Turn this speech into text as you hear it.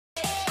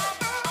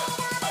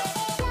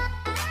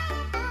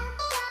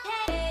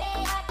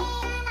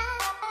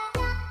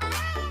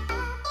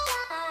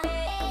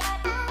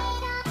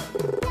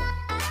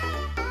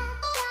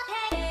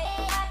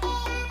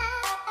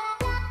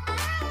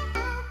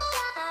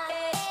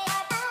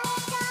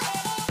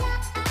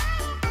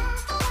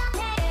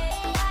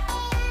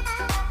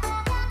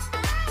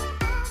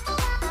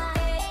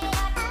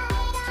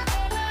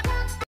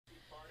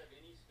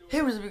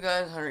Hey, what's up, you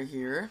guys? Hunter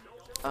here.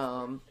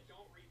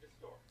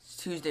 It's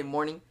Tuesday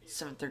morning,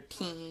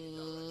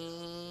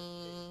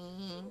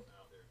 7:13.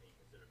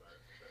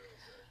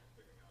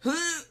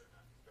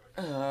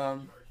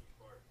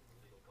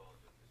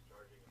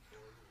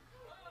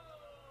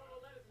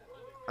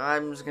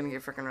 I'm just gonna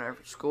get freaking ready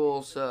for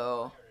school,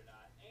 so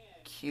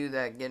cue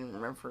that getting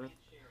ready for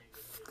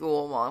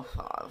school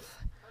montage.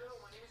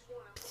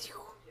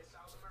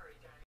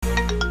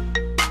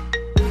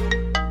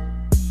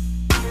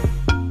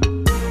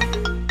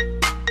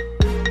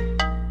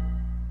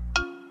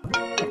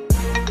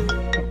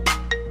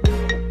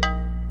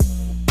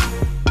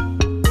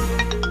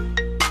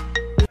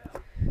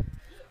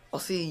 I'll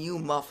see you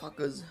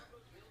motherfuckers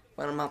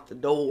when I'm out the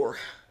door.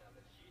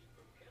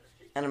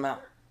 And I'm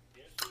out.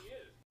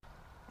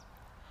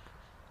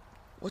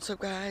 What's up,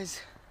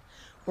 guys?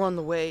 We're on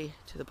the way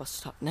to the bus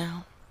stop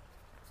now.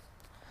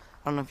 I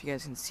don't know if you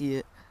guys can see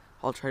it.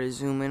 I'll try to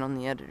zoom in on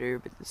the editor,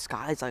 but the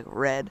sky's like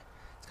red.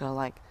 It's got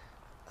like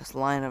a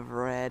line of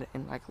red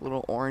and like a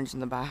little orange in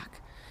the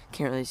back.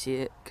 Can't really see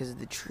it because of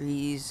the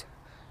trees,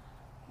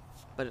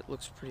 but it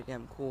looks pretty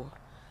damn cool.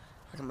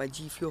 I got my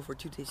G Fuel for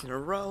 2 days in a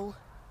row.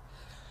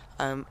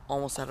 I'm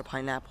almost out of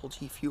pineapple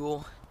G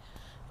Fuel,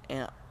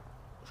 and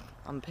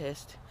I'm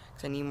pissed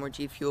because I need more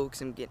G Fuel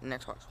because I'm getting an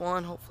Xbox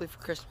One hopefully for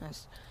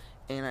Christmas,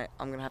 and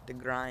I'm gonna have to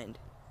grind,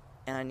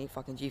 and I need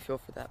fucking G Fuel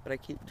for that. But I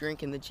keep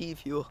drinking the G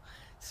Fuel,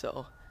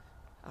 so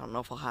I don't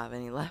know if I'll have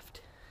any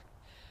left.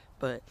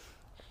 But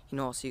you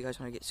know, I'll see you guys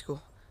when I get to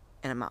school,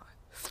 and I'm out.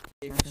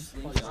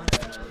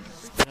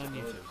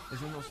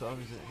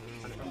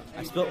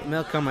 I spilled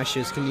milk on my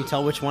shoes. Can you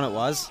tell which one it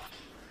was?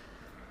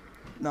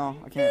 No,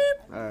 I can't.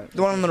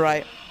 The one on the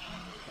right.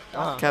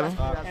 Kevin?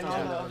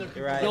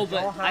 You're right. No,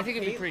 but I think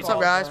it'd be pretty What's up,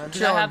 guys? We're I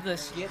chilling. have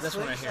this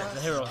one right here,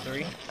 the Hero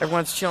 3.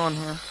 Everyone's chilling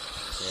here.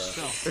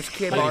 There's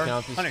K-Bar.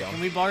 Hunter, can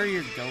we borrow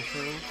your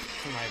GoPro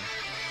for my...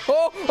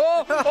 Oh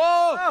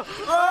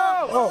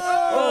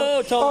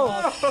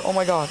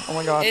my god, oh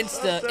my god.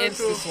 Insta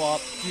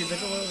swap.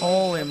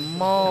 Holy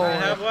moly. I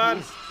have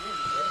one.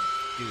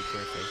 Dude,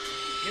 perfect.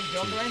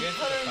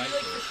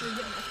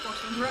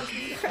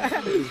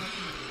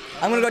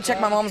 I'm gonna go check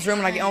my mom's room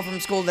when I get home from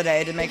school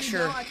today to make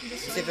sure,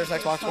 see if there's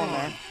Xbox One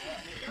there.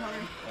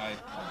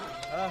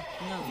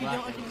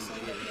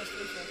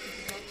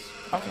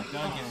 Okay.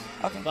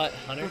 Okay. But,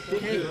 Hunter,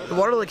 The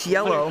water looks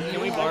yellow. can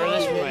we borrow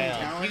this for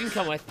my... you can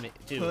come with me,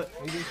 too.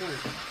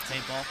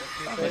 Paintball.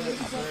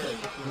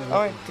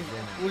 Alright.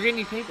 We're gonna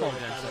need paintball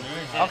guns.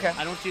 Okay.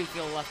 I don't want you to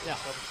feel left out.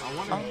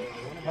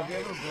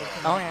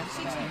 Oh yeah.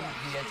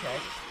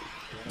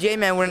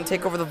 J-Man wouldn't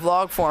take over the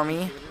vlog for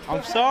me.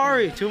 I'm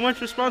sorry. Too much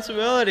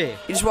responsibility.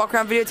 You just walk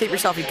around, videotape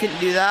yourself. You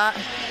couldn't do that.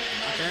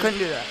 Couldn't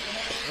do that.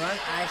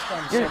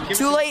 You're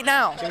too late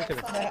now.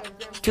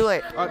 Too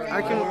late.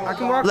 I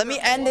can walk. Let me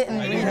end it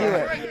and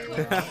redo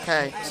it.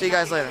 Okay. See you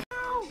guys later.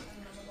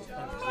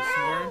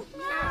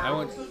 I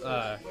went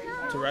to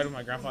ride with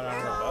my grandpa down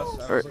on the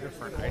bus. I was looking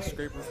for an ice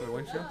scraper for the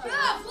windshield.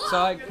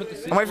 So I put the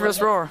seat I'm waiting for this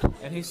roar.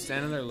 and he's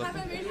standing there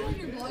looking.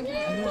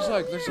 And there's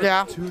like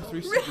Yeah. 2 or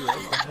 3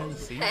 cigarettes behind the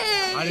seat.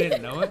 I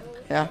didn't know it.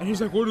 Yeah. And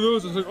he's like, "What are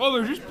those?" I was like, "Oh,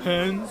 they're just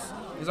pens."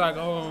 He's like,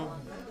 "Oh."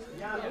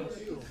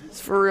 It's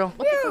for real.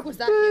 What the fuck was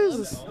that,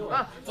 Caleb?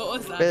 What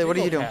was that? Bailey, what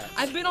are you doing?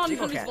 I've been on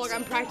Hunter's vlog.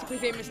 I'm practically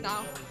famous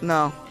now.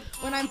 No.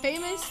 When I'm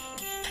famous,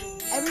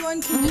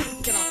 everyone can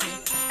just get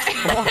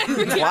off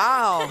me.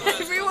 Wow.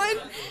 Everyone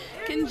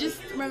can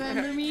just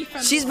remember me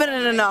from. She's been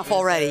in enough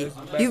already.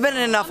 You've been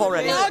in enough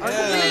already. Vlog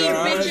queen,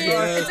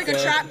 bitches. It's like a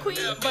trap queen,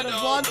 but a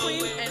vlog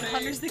queen, and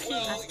Hunter's the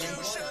king.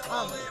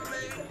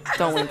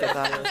 Don't wink at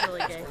that.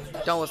 Really gay.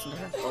 Don't listen to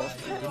her.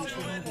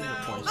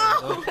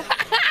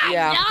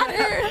 Yeah. Got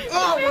her.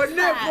 Oh, my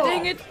nipple.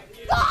 Dang it.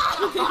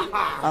 I'm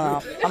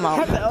out. I'm out.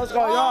 What the hell's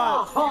going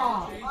on?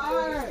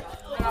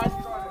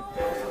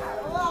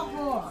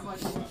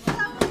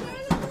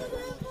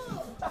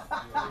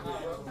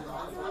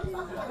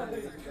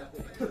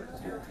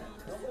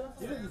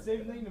 He did the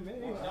same thing to me.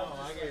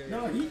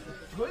 No, he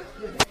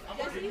twisted.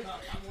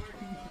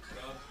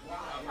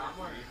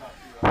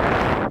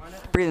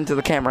 Breathe into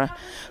the camera.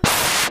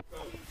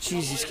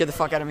 Jeez, you scared the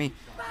fuck out of me.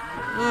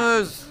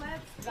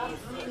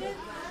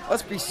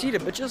 Let's be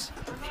seated, bitches.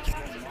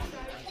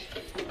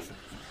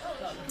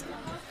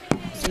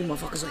 See you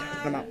motherfuckers later.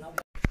 I'm out.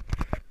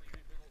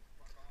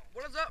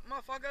 What is up,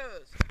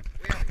 motherfuckers?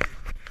 We out here.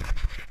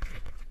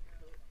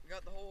 We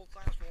got the whole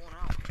class rolling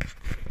out.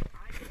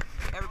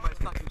 Everybody's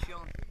fucking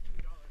chilling.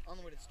 On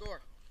the way to the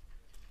store.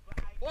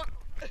 What?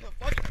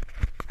 Fuck.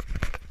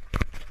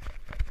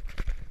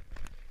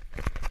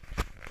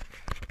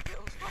 It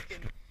was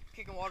fucking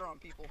kicking water on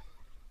people.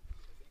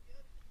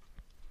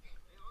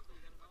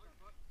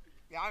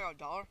 Yeah, I got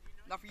 $1.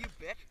 Not for you,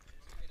 bitch.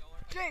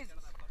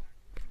 Jesus.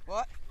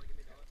 What?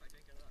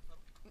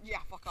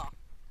 Yeah, fuck off.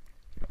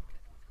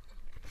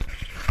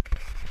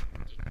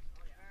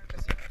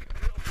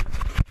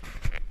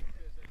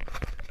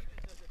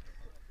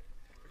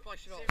 Probably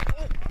should all.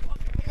 Oh,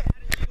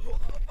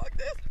 fuck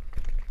this.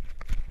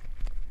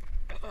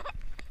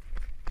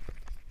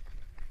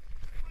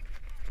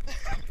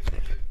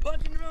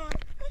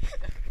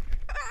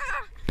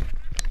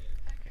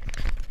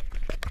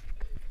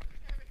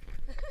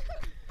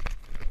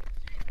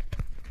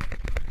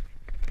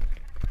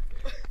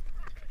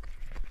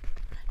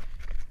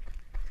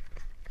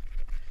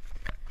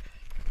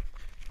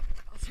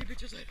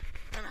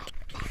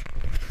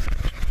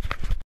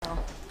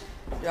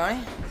 Johnny?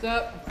 What's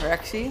up?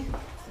 Rexy.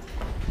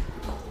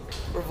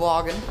 We're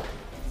vlogging.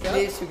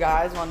 These two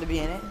guys wanted to be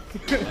in it.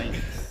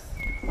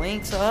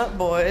 Links up,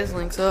 boys.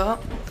 Links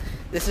up.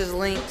 This is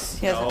Links.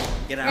 He hasn't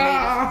Get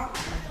out.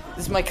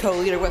 This is my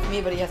co-leader with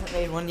me, but he hasn't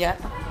made one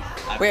yet.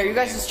 Wait, are you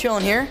guys just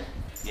chilling here?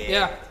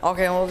 Yeah.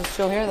 Okay, we'll just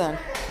chill here then.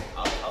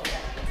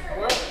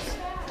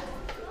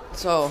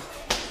 So,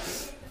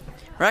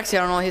 Rexy,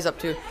 I don't know what he's up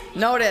to.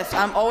 Notice,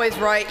 I'm always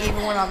right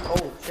even when I'm,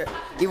 oh shit,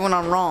 even when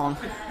I'm wrong.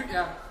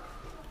 Yeah.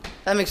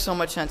 That makes so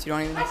much sense, you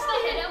don't even.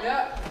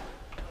 Yeah.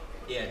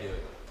 Yeah, do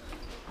it.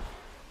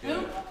 Do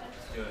it.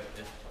 Do it.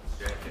 Just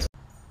do it.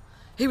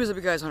 Hey, what's up,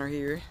 you guys? Hunter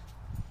here.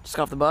 Just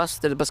got off the bus.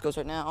 The bus goes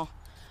right now.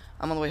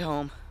 I'm on the way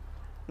home.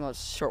 Well,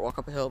 it's a short walk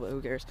up a hill, but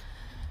who cares?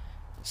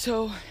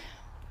 So,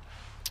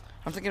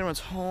 I'm thinking when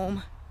it's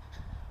home,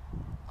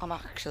 I'm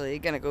actually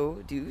gonna go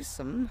do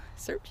some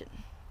searching.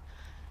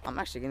 I'm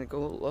actually gonna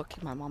go look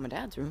in my mom and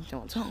dad's room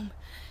till it's home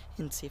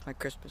and see if my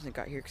Christmas present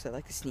got here because I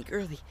like to sneak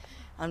early.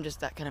 I'm just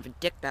that kind of a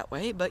dick that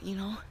way, but you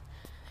know,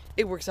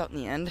 it works out in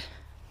the end.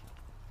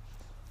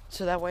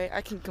 So that way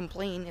I can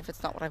complain if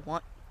it's not what I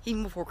want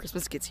even before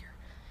Christmas gets here.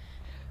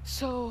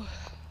 So,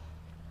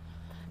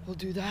 we'll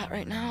do that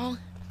right now.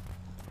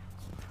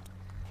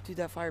 Dude,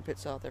 that fire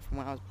pit's out there from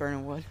when I was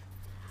burning wood.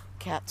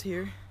 Cat's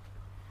here.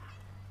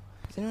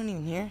 Is anyone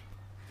even here?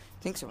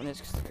 I think someone is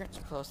because the curtains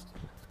are closed.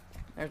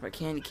 There's my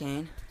candy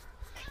cane.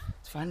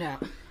 Let's find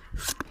out.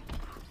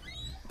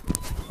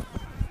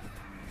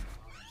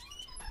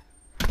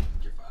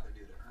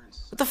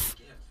 What the f?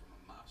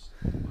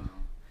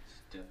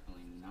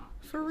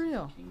 For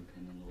real? Hey,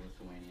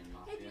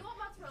 do you want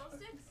mozzarella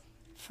sticks?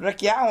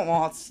 Frick yeah, I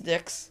want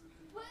sticks.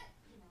 What?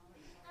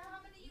 How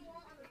many you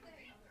want on the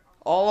thing?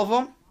 All of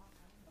them?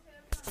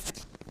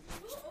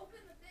 We'll open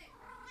the thing.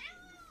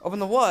 Open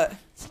the what?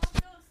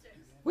 Mozzarella sticks.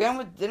 We had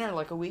with dinner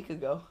like a week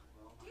ago.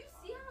 Do you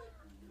see how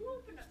who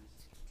opened it?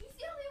 Do you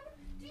see how they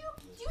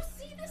opened? Do you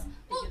see this?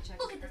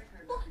 Look at this.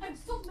 Look, I'm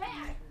so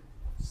mad.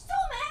 So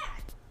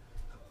mad.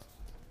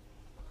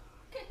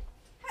 Okay.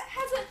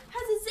 Has a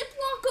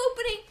Ziploc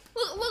opening.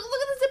 Look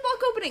at the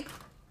Ziploc opening.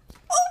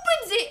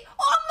 Opens it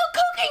on the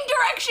cooking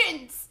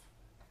directions.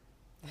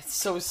 That's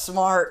so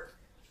smart.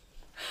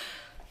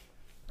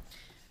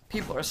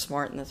 People are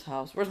smart in this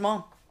house. Where's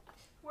Mom?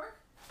 Work?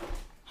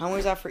 How many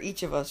is that for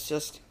each of us?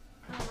 Just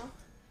I don't know.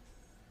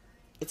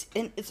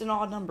 it's an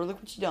odd number. Look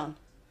what you done.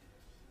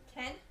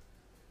 10?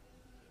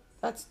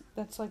 That's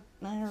like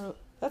 9 or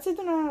that's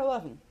either 9 or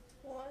 11.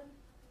 1.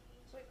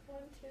 It's like 1,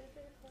 2,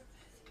 3, 4, 5,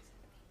 6,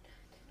 7,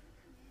 8, 9,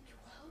 10,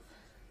 11.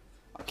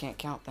 I can't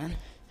count then.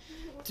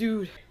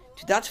 Dude,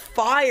 that's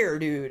fire,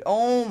 dude.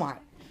 Oh my.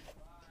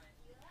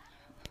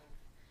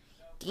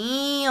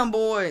 Damn,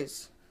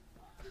 boys.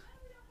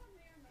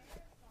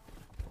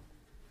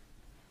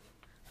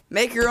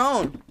 Make your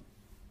own.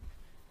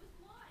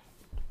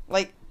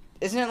 Like,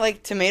 isn't it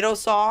like tomato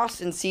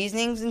sauce and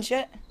seasonings and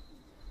shit?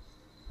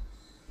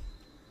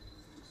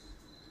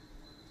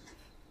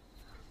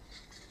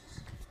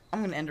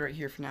 I'm gonna end it right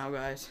here for now,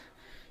 guys.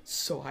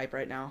 So hype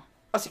right now.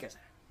 I'll see you guys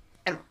later.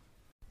 And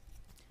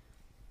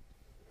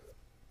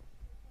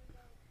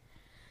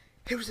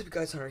hey, what's up, you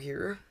guys? Hunter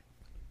here.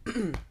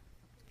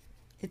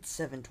 It's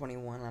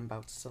 7:21. I'm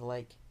about to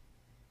like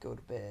go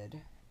to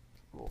bed.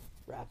 We'll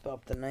wrap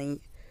up the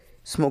night.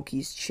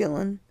 Smokey's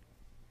chilling.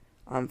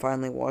 I'm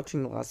finally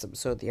watching the last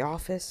episode of The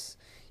Office,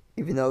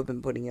 even though I've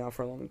been putting it off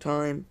for a long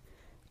time.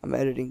 I'm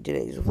editing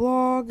today's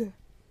vlog.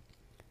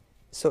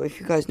 So if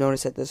you guys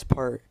notice at this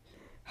part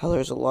how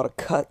there's a lot of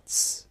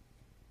cuts,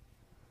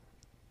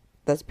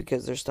 that's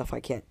because there's stuff I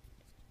can't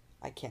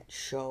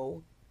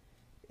show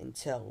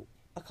until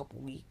a couple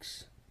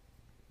weeks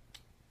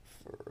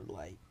for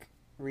like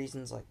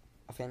reasons like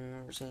a family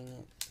member seeing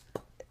it.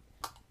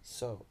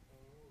 So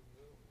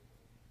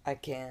I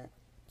can't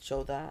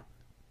show that,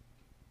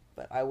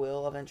 but I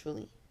will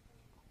eventually.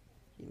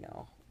 You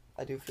know,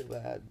 I do feel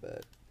bad,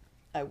 but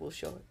I will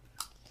show it.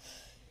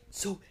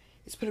 So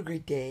it's been a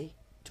great day.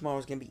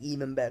 Tomorrow's gonna be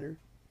even better,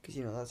 cause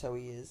you know that's how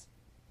he is.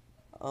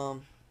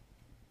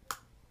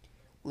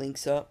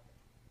 Links up.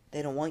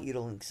 They don't want you to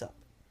links up.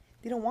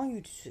 They don't want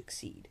you to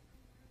succeed.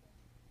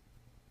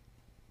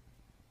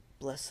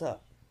 Bless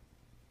up.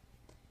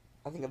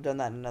 I think I've done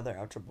that in another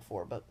outro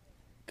before, but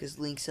cause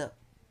links up.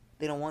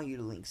 They don't want you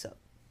to links up.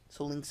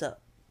 So links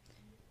up.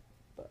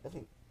 But I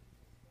think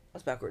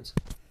that's backwards.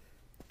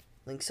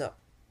 Links up.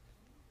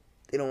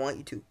 They don't want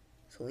you to.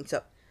 So links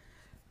up.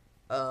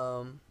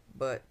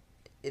 But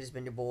it has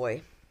been your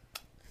boy.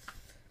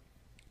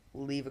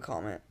 Leave a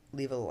comment.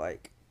 Leave a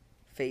like.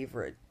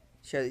 Favorite.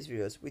 Share these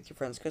videos with your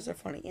friends because they're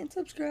funny. And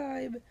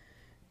subscribe.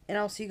 And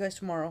I'll see you guys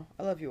tomorrow.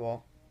 I love you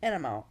all. And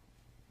I'm out.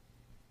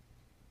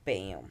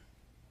 Bam.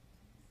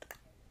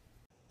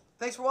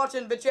 Thanks for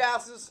watching, bitch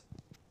asses.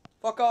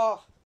 Fuck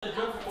off. Fire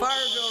drill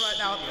right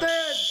now.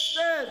 Dead.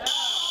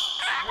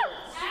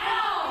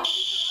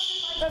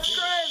 That's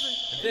crazy.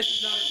 If this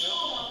is not a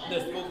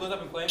drill, the smoke goes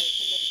up in flames,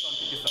 pick up your phone,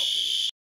 take yourself.